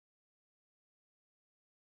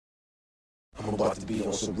I'm about to be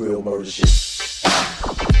on some real murder shit.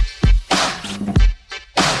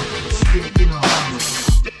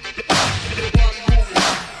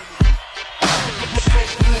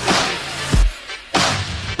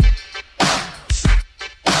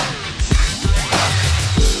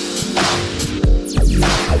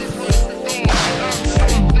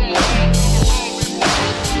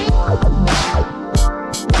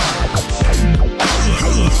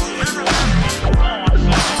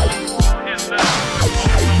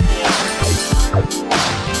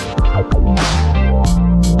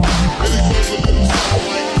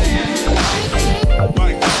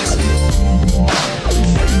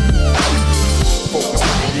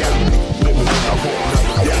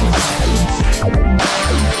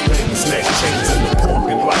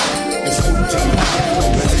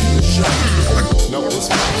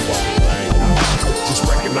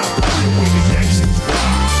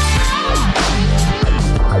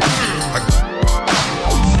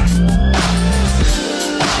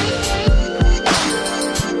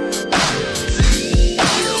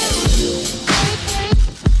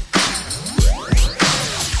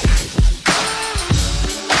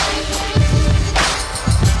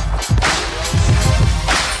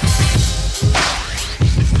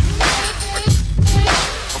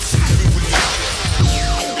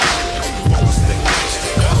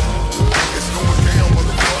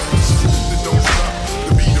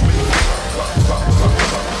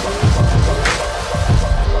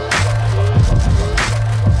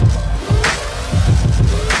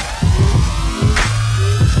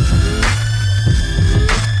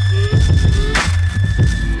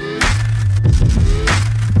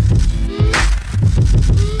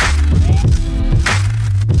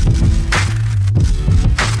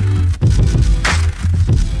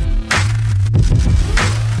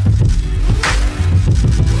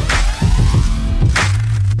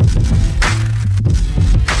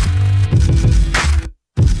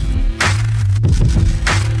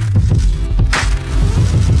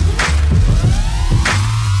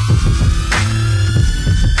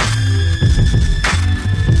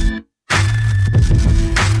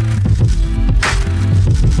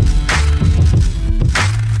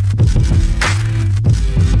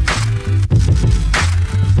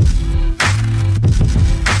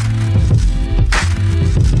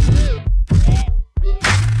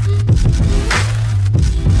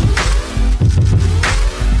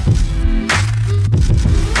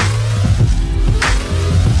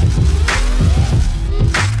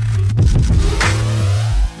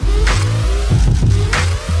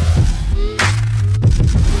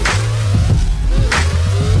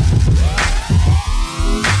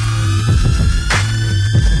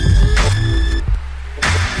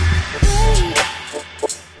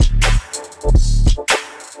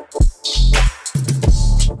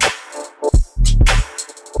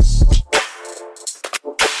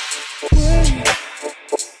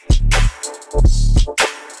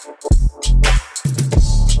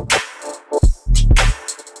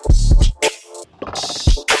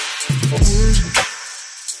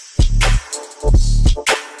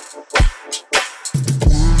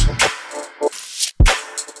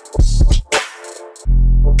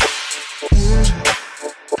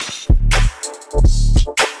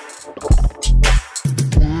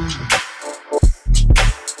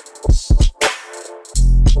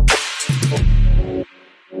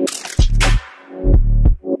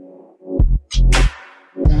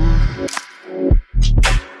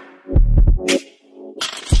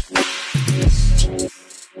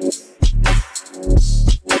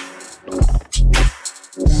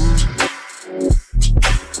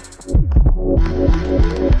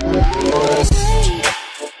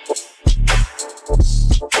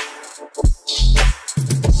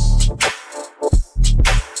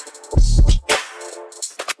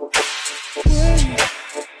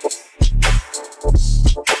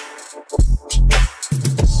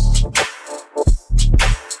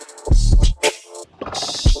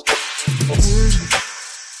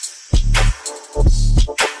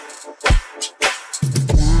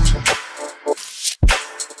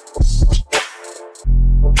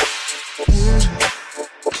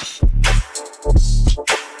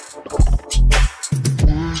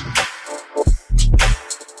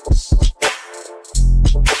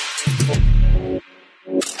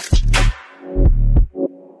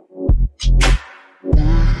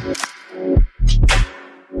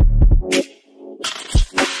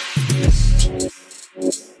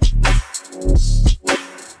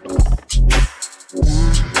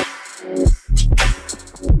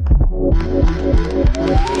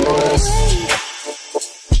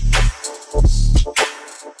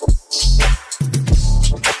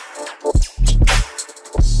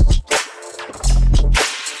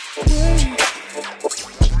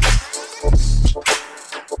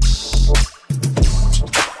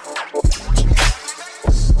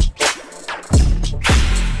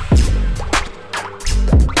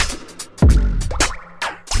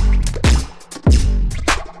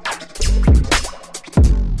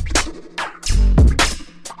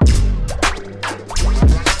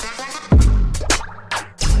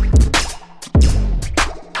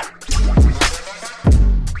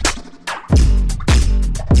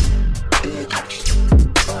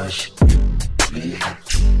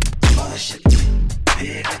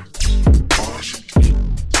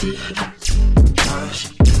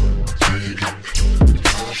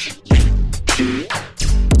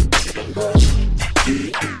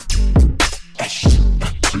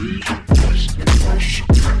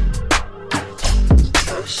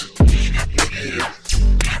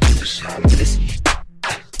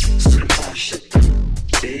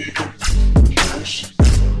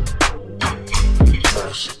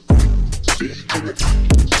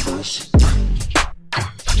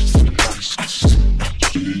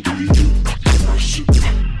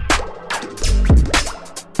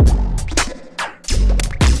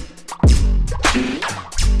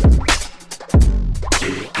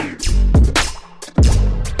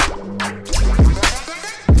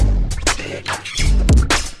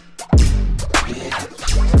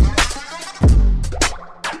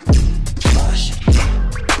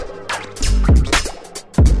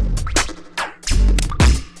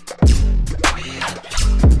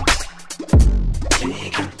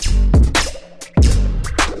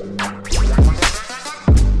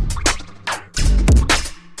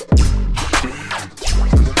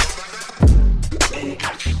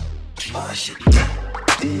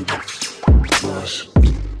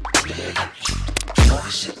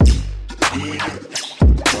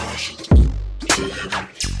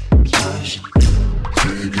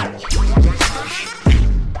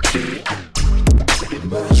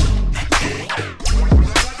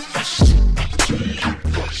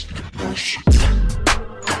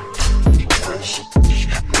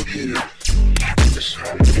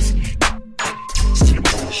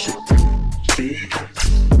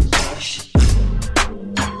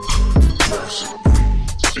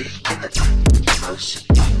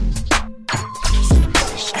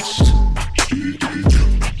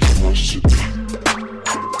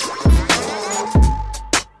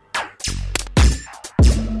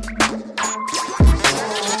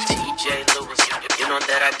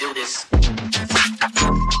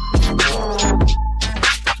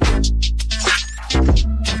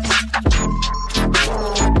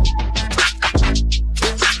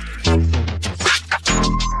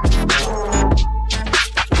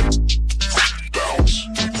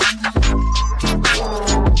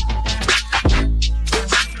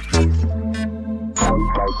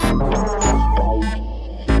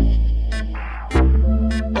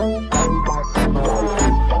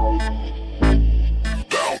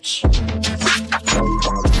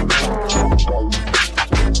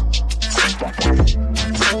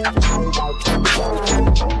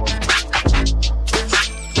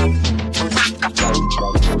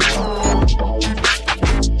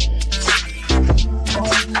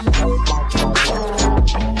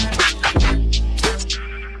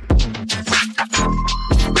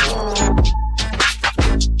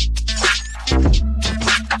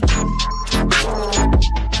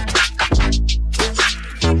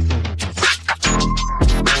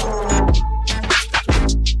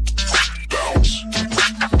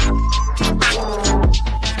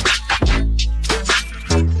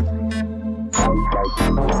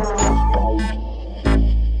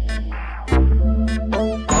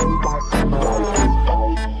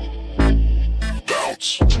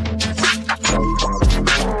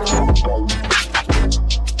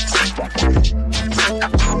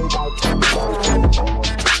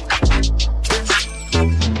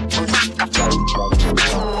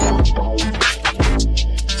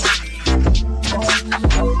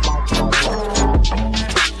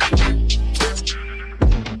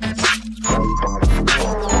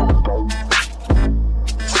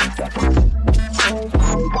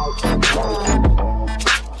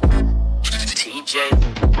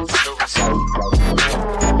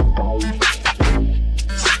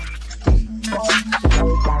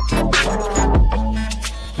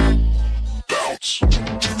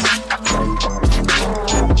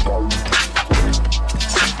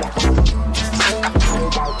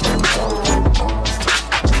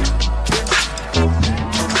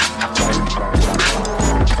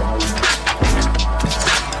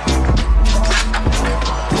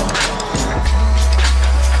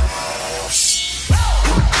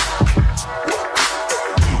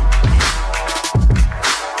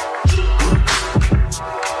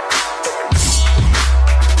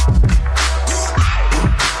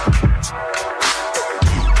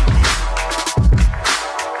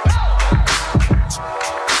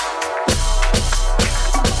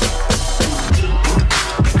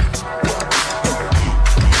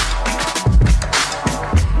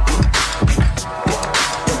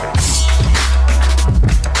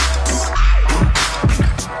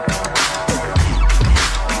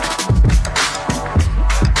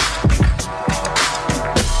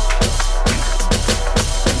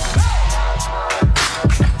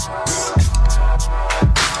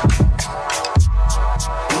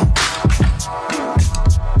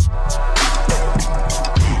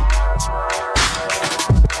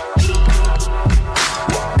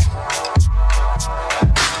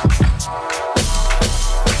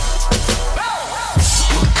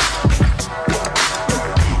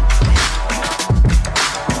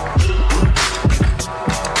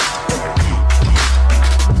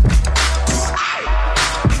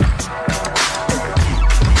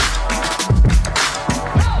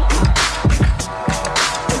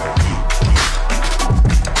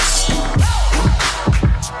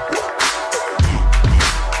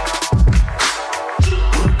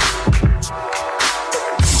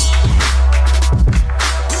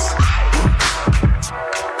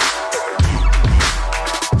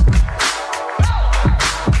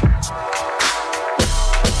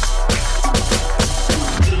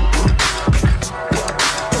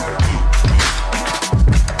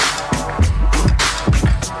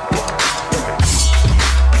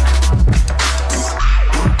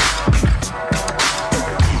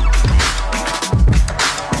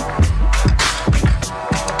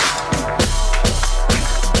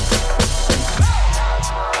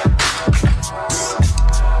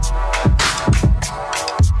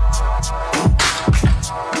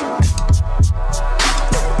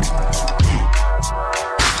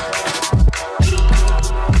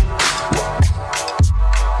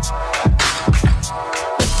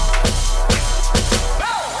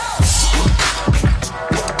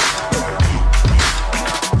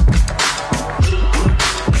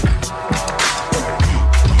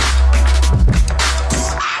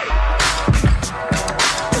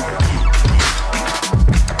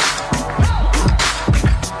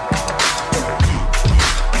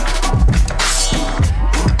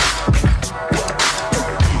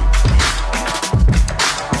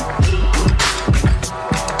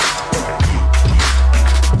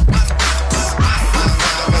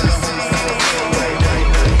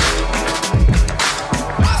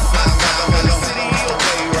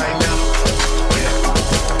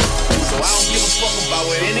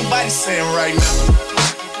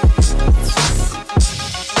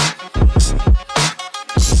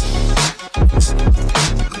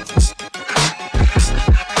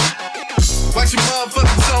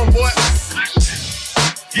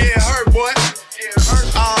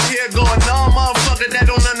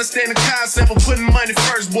 understand the concept of putting money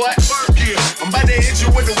first, boy. Yeah. I'm about to hit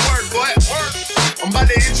you with the work, boy. I'm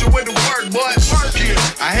about to hit you with the work, boy. Yeah.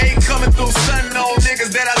 I hate coming through stunting on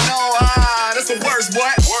niggas that I know. That's the worst,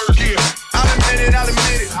 boy. Yeah. I'll admit it, I'll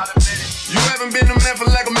admit it. You haven't been a man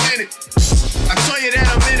for like a minute. I told you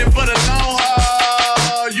that I'm in it for the long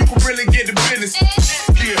haul. You can really get the business.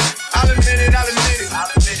 Yeah. I'll admit it, I'll admit it.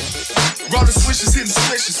 Roll the switches, hit the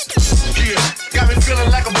switches. Yeah. Got me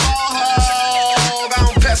feeling like a ball hog. I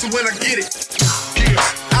don't pass it when I get it. Yeah.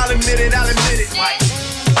 I'll admit it, I'll admit it.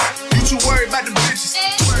 You too worried about the bitches.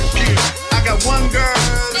 Yeah. I got one girl,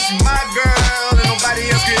 and she my girl, and nobody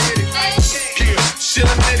else can hit it. Yeah. She'll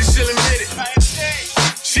admit it, she'll admit it.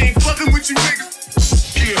 She ain't fucking with you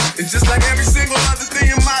niggas. Yeah. It's just like every single other thing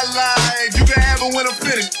in my life. You can have it when I'm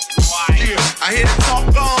finished. Yeah. I hear the talk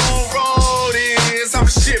on road is I'm a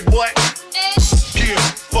shit, boy. Yeah.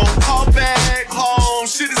 Phone call back home.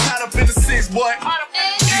 Shit is hot up in the 6, boy.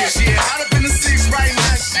 Yeah, shit hot up in the 6 right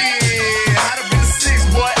now. Shit hot up in the 6,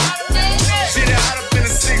 boy. Shit hot up in the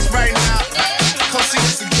 6 right now. Come see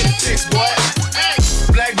us and get it fixed, boy.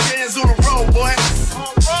 Black bands on the road, boy.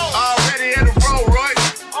 Already at the road, Roy.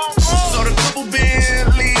 Sold a couple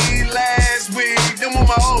Bentley last week. Them were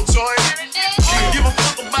my old toy. Give a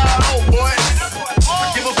fuck about old boy.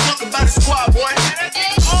 Give a fuck about the squad, boy.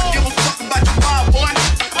 Give a fuck about your mob, boy.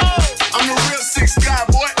 I'm the real 6 guy,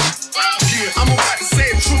 boy. Yeah, I'm about to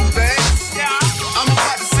say a true thing. I'm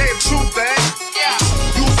about to say a true thing.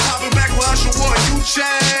 You was popping back when Usher wore you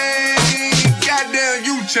chain. Goddamn,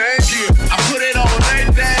 you change. Yeah, I put it on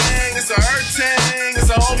everything. It's a hurt thing. It's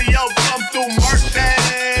a OVO come through murk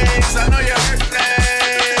things. I know you heard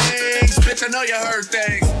things. Bitch, I know you heard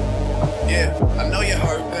things. Yeah, I know you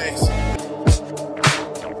heard things.